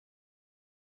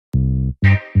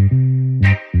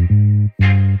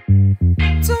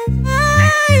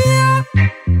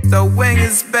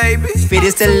Yes, baby. Feed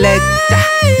the selector,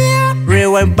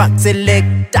 rewind back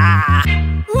selector.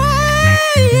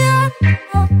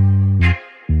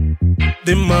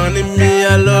 The money me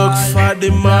I look for,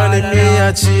 the money me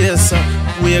I chase.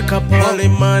 Wake up early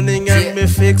morning and me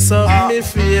fix up me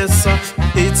face.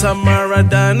 It's a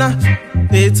Maradona,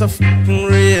 it's a fucking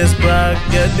race, bro.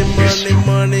 Get the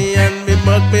money and me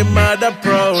make me mother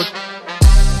proud.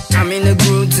 I'm in the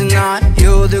groove tonight,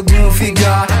 you're the groove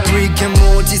figure. Rick and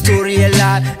Morty story a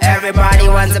lot. Everybody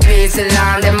wants a piece of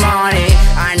land and money.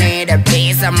 I need a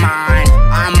peace of mind.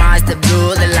 I must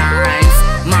blow the lines.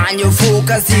 Man, your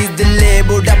focus is the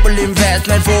label, double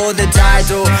investment for the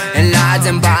title. And lies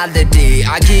and by the day,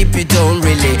 I keep it on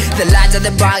relay. The lights at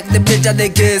the back, the bitch at the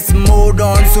kiss. Mode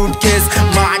on suitcase,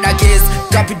 murder case.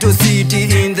 Capital city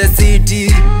in the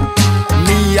city.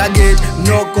 Me, I get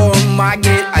knock on my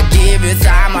gate. I give you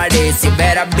time of this. You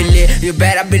better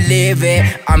believe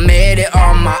it. I made it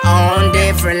on my own.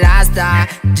 Different lifestyle,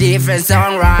 different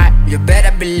song, right? You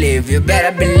better believe it,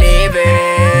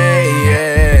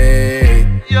 yeah.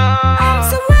 I'm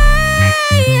so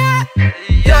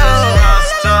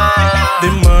The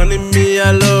money me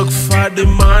I look for, the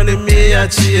money me I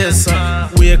chase.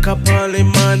 Wake up early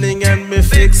morning and me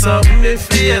fix up me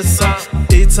face.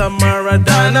 It's a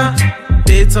Maradona,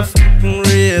 it's a fucking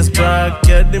race, bro.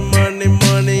 Get the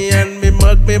money and me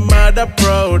make me mother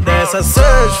proud. There's a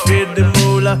search for the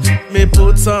moolah, me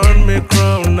puts on me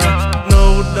crown.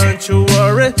 No, don't you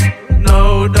worry,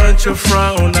 no, don't you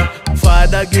frown.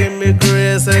 Father give me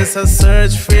grace, it's a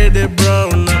search for the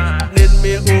brown. Need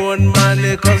me own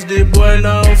money cause the boy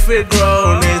now fit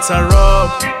grown. It's a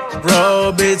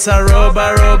rob, it's a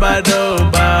roba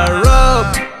doba.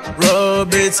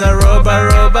 Rob, it's a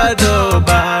roba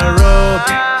doba.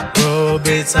 Rob,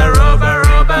 it's a roba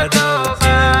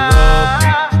doba.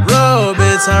 Rob,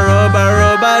 it's a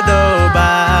roba doba.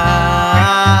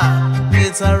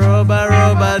 It's a roba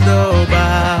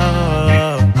doba.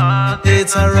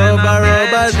 It's a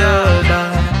roba doba.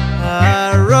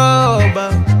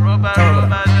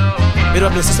 Beat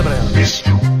up the system now.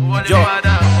 Yo.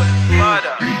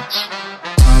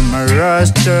 I'm a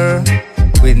roster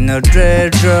with no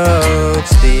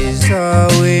dreadlocks. These are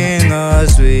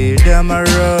winners with them a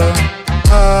row.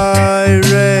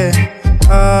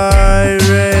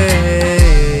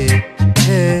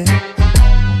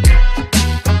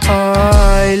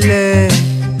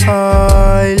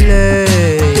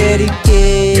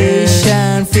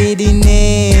 Dedication for the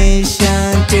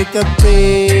nation. Take a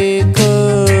precaution.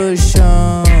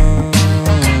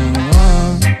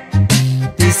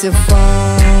 This a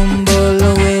fumble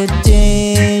with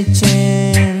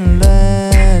teaching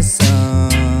lesson.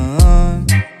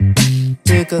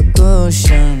 Take a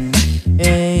caution,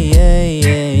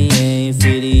 hey,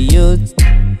 for the youth.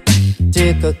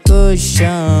 Take a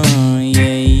caution,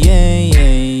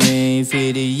 yeah,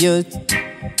 for the youth.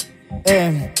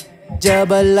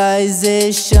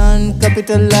 Jabalization,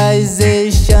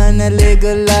 capitalization,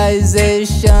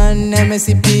 legalization,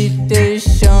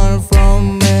 emancipation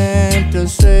from mental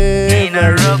slavery. in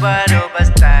a roba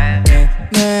style.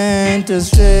 Mental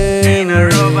slavery. In a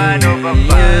roba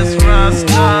fast,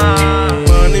 rasta.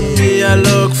 Money me I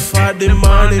look for, the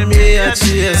money me I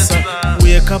chase.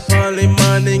 Wake up early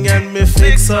morning and me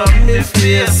fix up me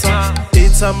face.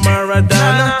 It's a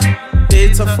Maradona,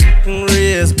 it's a fucking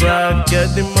race, bro.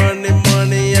 Get the money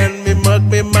and me make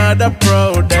me mother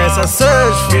proud. There's a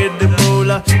search for the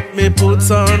moolah, me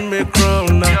puts on me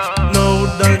crown. No,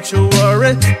 don't you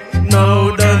worry,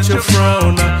 no, don't you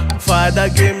frown. Father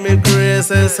give me grace,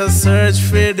 it's a search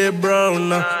for the brown.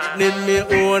 Need me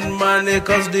own money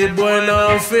cause the boy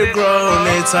now fit grown.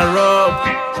 It's a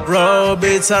rob,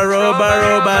 it's a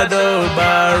roba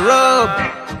doba.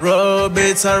 Rob,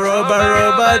 it's a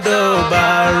roba doba.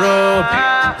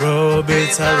 Rob,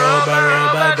 it's a roba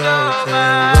doba.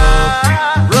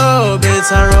 Rob,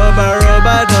 it's a roba